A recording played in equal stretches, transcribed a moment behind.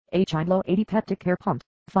HiblowHp80 Septic Air Pump.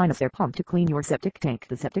 Finest air pump to clean your septic tank.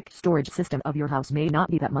 The septic storage system of your house may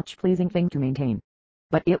not be that much pleasing thing to maintain,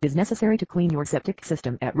 but it is necessary to clean your septic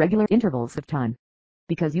system at regular intervals of time.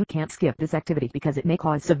 Because you can't skip this activity because it may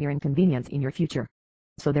cause severe inconvenience in your future.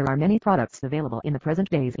 So there are many products available in the present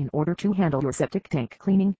days in order to handle your septic tank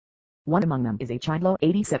cleaning. One among them is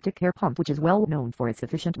HiblowHp80 Septic Air Pump, which is well known for its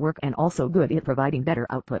efficient work and also good at providing better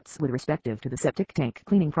outputs with respective to the septic tank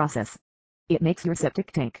cleaning process. It makes your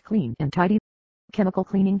septic tank clean and tidy. Chemical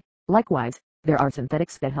cleaning. Likewise, there are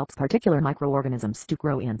synthetics that helps particular microorganisms to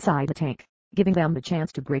grow inside the tank, giving them the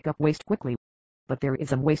chance to break up waste quickly. But there is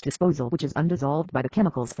some waste disposal which is undissolved by the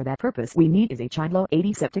chemicals. For that purpose we need is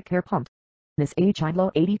HiblowHp80 Septic Air Pump. This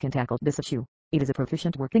HiblowHp80 can tackle this issue. It is a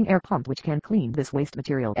proficient working air pump which can clean this waste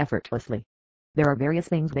material effortlessly. There are various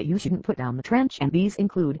things that you shouldn't put down the trench, and these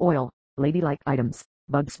include oil, ladylike items,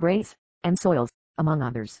 bug sprays, and soils, among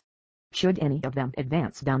others. Should any of them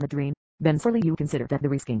advance down the drain, then surely you consider that the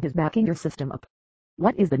risking is backing your system up.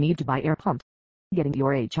 What is the need to buy air pump? Getting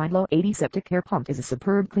your HiblowHp80 Septic Air Pump is a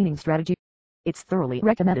superb cleaning strategy. It's thoroughly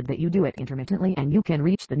recommended that you do it intermittently and you can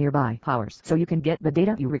reach the nearby powers so you can get the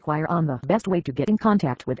data you require on the best way to get in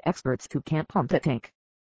contact with experts who can't pump the tank.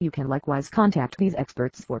 You can likewise contact these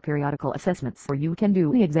experts for periodical assessments, or you can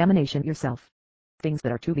do the examination yourself. Things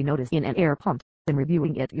that are to be noticed in an air pump, in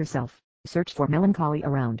reviewing it yourself. Search for melancholy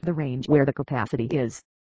around the range where the capacity is.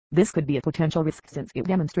 This could be a potential risk since it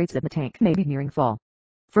demonstrates that the tank may be nearing full.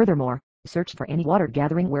 Furthermore, search for any water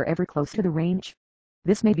gathering wherever close to the range.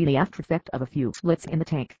 This may be the after effect of a few splits in the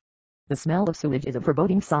tank. The smell of sewage is a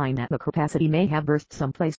foreboding sign that the capacity may have burst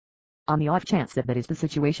someplace. On the off chance that is the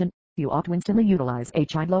situation, you ought to instantly utilize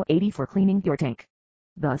HiblowHp80 for cleaning your tank.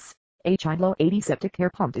 Thus, HiblowHp80 Septic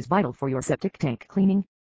Air Pump is vital for your septic tank cleaning.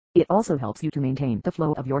 It also helps you to maintain the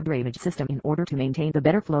flow of your drainage system in order to maintain the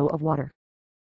better flow of water.